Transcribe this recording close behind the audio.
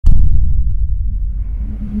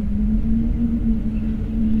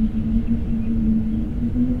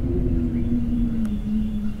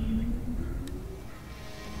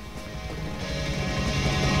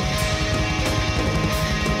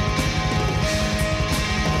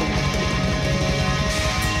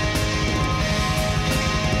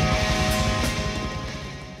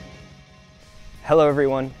Hello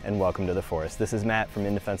everyone, and welcome to the forest. This is Matt from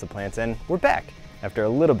In Defense of Plants, and we're back after a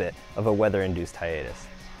little bit of a weather-induced hiatus.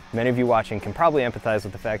 Many of you watching can probably empathize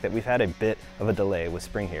with the fact that we've had a bit of a delay with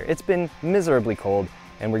spring here. It's been miserably cold,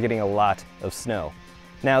 and we're getting a lot of snow.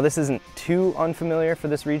 Now, this isn't too unfamiliar for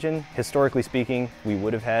this region. Historically speaking, we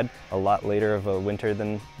would have had a lot later of a winter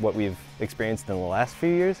than what we've experienced in the last few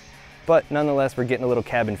years, but nonetheless, we're getting a little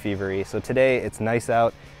cabin fevery. So today, it's nice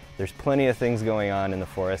out. There's plenty of things going on in the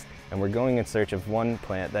forest, and we're going in search of one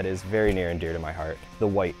plant that is very near and dear to my heart, the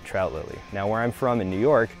white trout lily. Now, where I'm from in New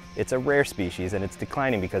York, it's a rare species and it's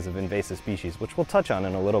declining because of invasive species, which we'll touch on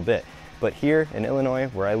in a little bit. But here in Illinois,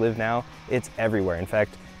 where I live now, it's everywhere. In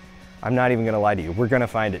fact, I'm not even gonna lie to you, we're gonna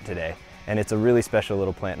find it today. And it's a really special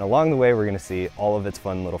little plant, and along the way, we're gonna see all of its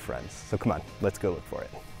fun little friends. So come on, let's go look for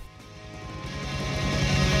it.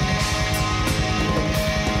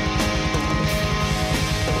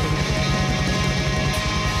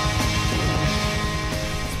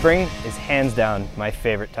 Spring is hands down my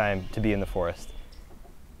favorite time to be in the forest.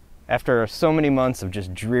 After so many months of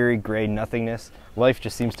just dreary gray nothingness, life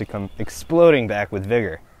just seems to come exploding back with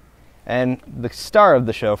vigor. And the star of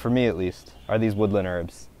the show, for me at least, are these woodland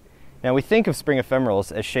herbs. Now, we think of spring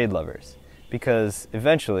ephemerals as shade lovers, because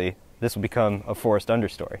eventually this will become a forest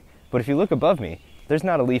understory. But if you look above me, there's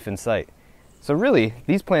not a leaf in sight. So really,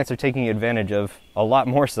 these plants are taking advantage of a lot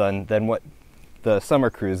more sun than what the summer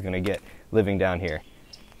crew is going to get living down here.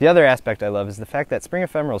 The other aspect I love is the fact that spring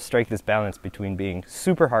ephemerals strike this balance between being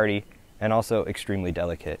super hardy and also extremely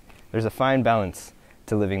delicate. There's a fine balance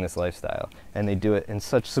to living this lifestyle, and they do it in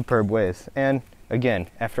such superb ways. And again,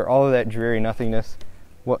 after all of that dreary nothingness,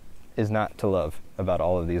 what is not to love about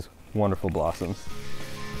all of these wonderful blossoms?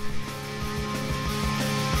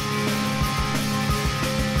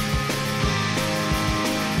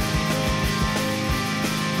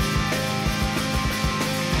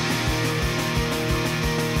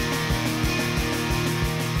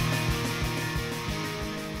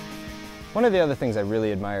 One of the other things I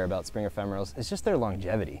really admire about spring ephemerals is just their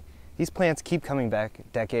longevity. These plants keep coming back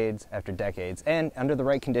decades after decades, and under the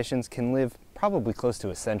right conditions can live probably close to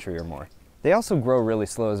a century or more. They also grow really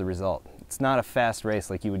slow as a result. It's not a fast race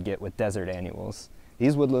like you would get with desert annuals.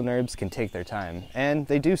 These woodland herbs can take their time, and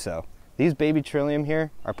they do so. These baby trillium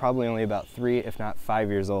here are probably only about 3, if not 5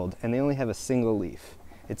 years old, and they only have a single leaf.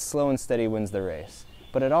 It's slow and steady wins the race.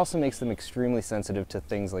 But it also makes them extremely sensitive to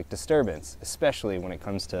things like disturbance, especially when it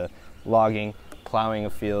comes to logging, plowing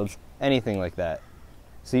of fields, anything like that.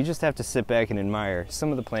 So you just have to sit back and admire.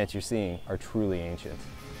 Some of the plants you're seeing are truly ancient.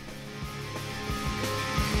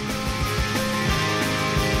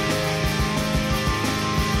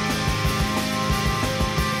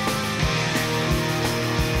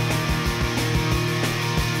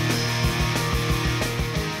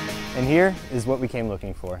 And here is what we came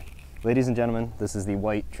looking for. Ladies and gentlemen, this is the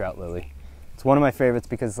white trout lily. It's one of my favorites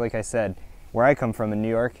because, like I said, where I come from in New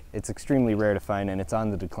York, it's extremely rare to find, and it's on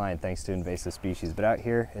the decline thanks to invasive species. But out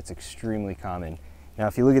here, it's extremely common. Now,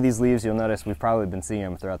 if you look at these leaves, you'll notice we've probably been seeing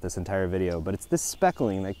them throughout this entire video, but it's this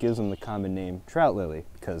speckling that gives them the common name trout lily,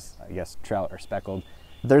 because I guess trout are speckled.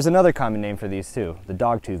 There's another common name for these too, the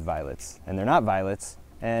dogtooth violets. And they're not violets,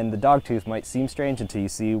 and the dogtooth might seem strange until you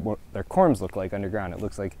see what their corms look like underground. It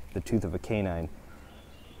looks like the tooth of a canine.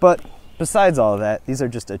 But besides all of that, these are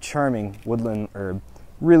just a charming woodland herb,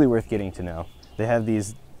 really worth getting to know. They have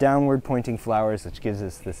these downward pointing flowers, which gives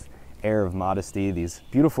us this air of modesty, these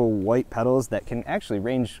beautiful white petals that can actually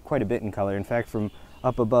range quite a bit in color. In fact, from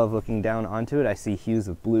up above looking down onto it, I see hues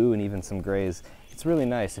of blue and even some grays. It's really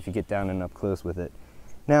nice if you get down and up close with it.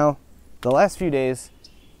 Now, the last few days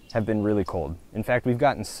have been really cold. In fact, we've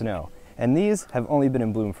gotten snow. And these have only been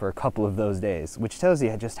in bloom for a couple of those days, which tells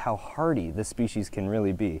you just how hardy this species can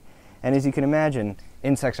really be. And as you can imagine,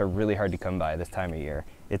 insects are really hard to come by this time of year.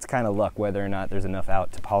 It's kind of luck whether or not there's enough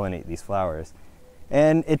out to pollinate these flowers.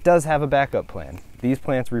 And it does have a backup plan. These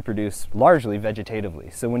plants reproduce largely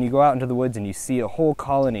vegetatively. So when you go out into the woods and you see a whole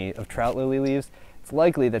colony of trout lily leaves, it's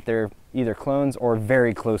likely that they're either clones or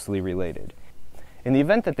very closely related. In the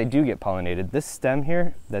event that they do get pollinated, this stem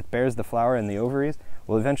here that bears the flower and the ovaries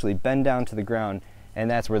will eventually bend down to the ground, and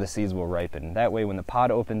that's where the seeds will ripen. That way, when the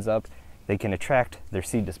pod opens up, they can attract their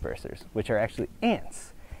seed dispersers, which are actually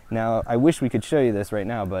ants. Now, I wish we could show you this right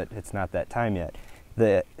now, but it's not that time yet.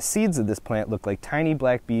 The seeds of this plant look like tiny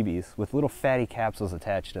black BBs with little fatty capsules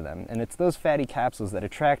attached to them, and it's those fatty capsules that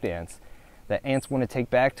attract ants that ants want to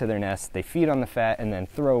take back to their nest. They feed on the fat and then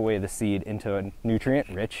throw away the seed into a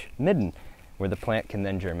nutrient-rich midden, where the plant can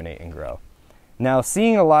then germinate and grow. Now,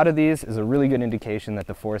 seeing a lot of these is a really good indication that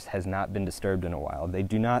the forest has not been disturbed in a while. They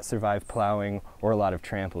do not survive plowing or a lot of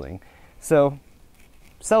trampling. So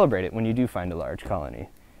celebrate it when you do find a large colony.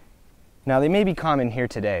 Now, they may be common here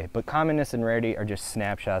today, but commonness and rarity are just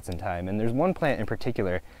snapshots in time, and there's one plant in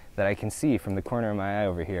particular that I can see from the corner of my eye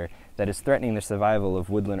over here that is threatening the survival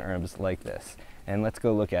of woodland herbs like this. And let's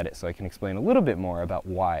go look at it so I can explain a little bit more about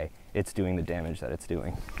why it's doing the damage that it's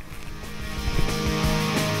doing.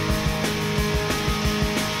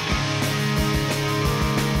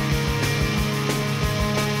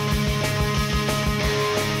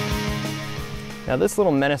 Now, this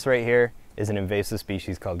little menace right here is an invasive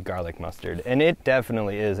species called garlic mustard, and it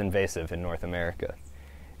definitely is invasive in North America.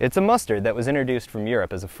 It's a mustard that was introduced from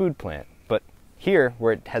Europe as a food plant, but here,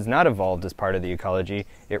 where it has not evolved as part of the ecology,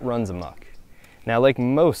 it runs amok. Now, like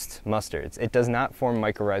most mustards, it does not form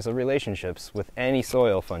mycorrhizal relationships with any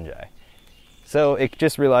soil fungi, so it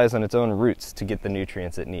just relies on its own roots to get the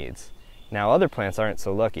nutrients it needs. Now, other plants aren't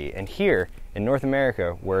so lucky, and here in North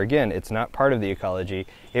America, where again it's not part of the ecology,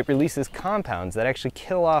 it releases compounds that actually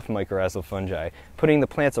kill off mycorrhizal fungi, putting the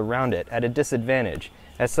plants around it at a disadvantage.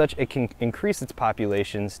 As such, it can increase its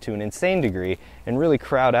populations to an insane degree and really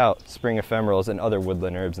crowd out spring ephemerals and other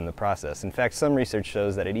woodland herbs in the process. In fact, some research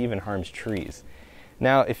shows that it even harms trees.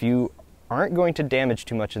 Now, if you aren't going to damage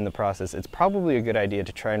too much in the process, it's probably a good idea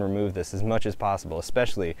to try and remove this as much as possible,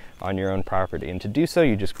 especially on your own property. And to do so,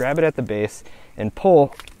 you just grab it at the base and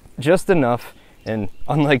pull just enough, and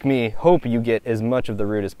unlike me, hope you get as much of the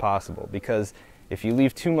root as possible, because if you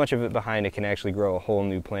leave too much of it behind, it can actually grow a whole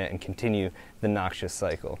new plant and continue the noxious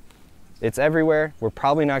cycle. It's everywhere. We're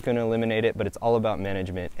probably not going to eliminate it, but it's all about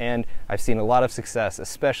management, and I've seen a lot of success,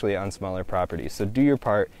 especially on smaller properties. So do your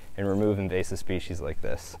part and remove invasive species like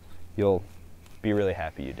this. You'll be really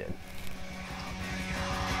happy you did.